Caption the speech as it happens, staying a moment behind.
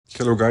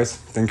Hello guys,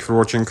 thank you for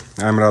watching.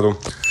 I'm Rado.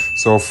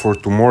 So for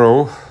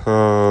tomorrow,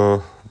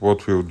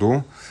 what we'll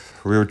do,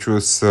 we'll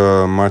choose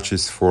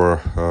matches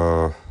for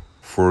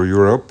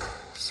Europe.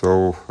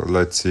 So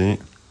let's see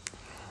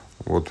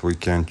what we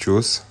can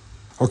choose.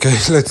 Okay,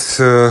 let's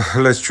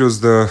choose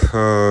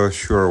the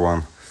sure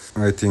one.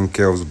 I think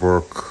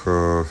Elfsborg.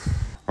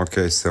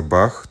 Okay,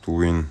 Sabah to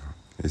win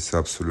is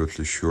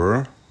absolutely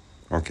sure.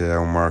 Okay,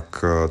 I'll mark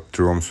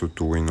Tromsø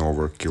to win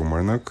over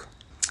Kilmarnock.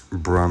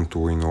 Brann to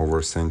win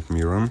over St.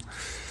 Mirren.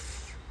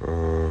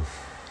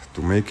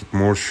 To make it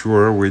more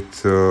sure,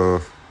 with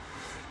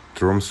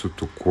Tromsø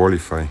to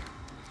qualify,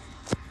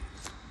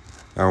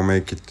 I'll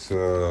make it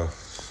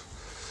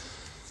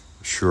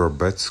sure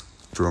bets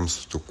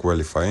Tromsø to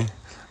qualify,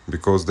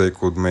 because they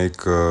could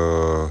make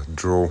a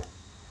draw,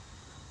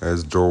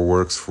 as draw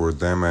works for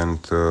them,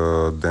 and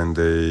then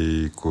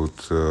they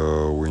could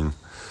win.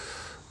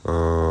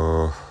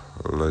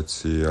 Let's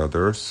see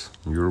others.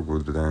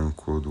 Jurgud then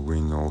could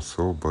win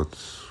also, but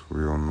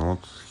will not.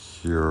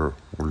 Here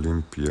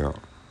Olympia,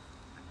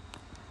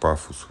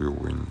 Pafos will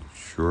win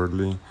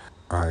surely.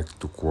 AEK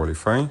to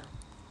qualify.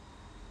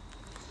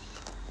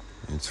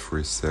 It's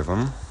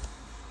 3-7.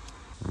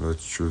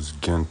 Let's choose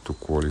Ghent to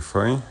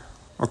qualify.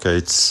 Okay,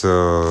 it's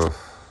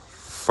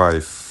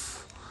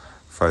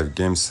five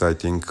games. I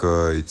think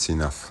it's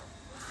enough.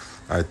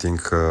 I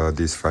think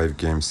these 5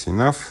 games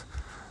enough.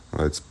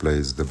 Let's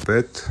place the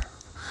bet.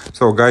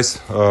 So guys,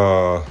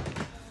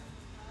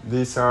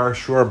 these are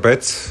sure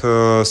bets.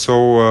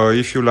 So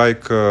if you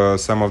like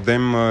some of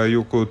them,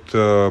 you could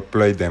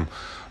play them.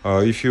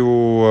 If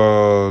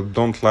you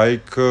don't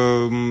like,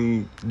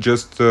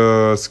 just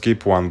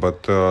skip one.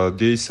 But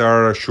these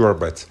are sure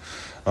bets.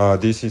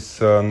 This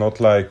is not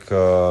like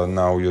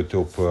now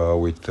YouTube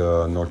with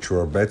not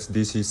sure bets.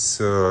 This is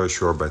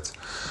sure bets.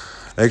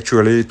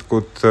 Actually, it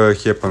could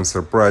happen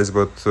surprise,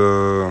 but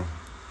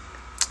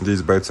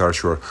these bets are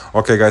sure.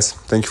 Okay guys,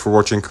 thank you for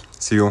watching.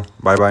 See you.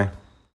 Bye bye.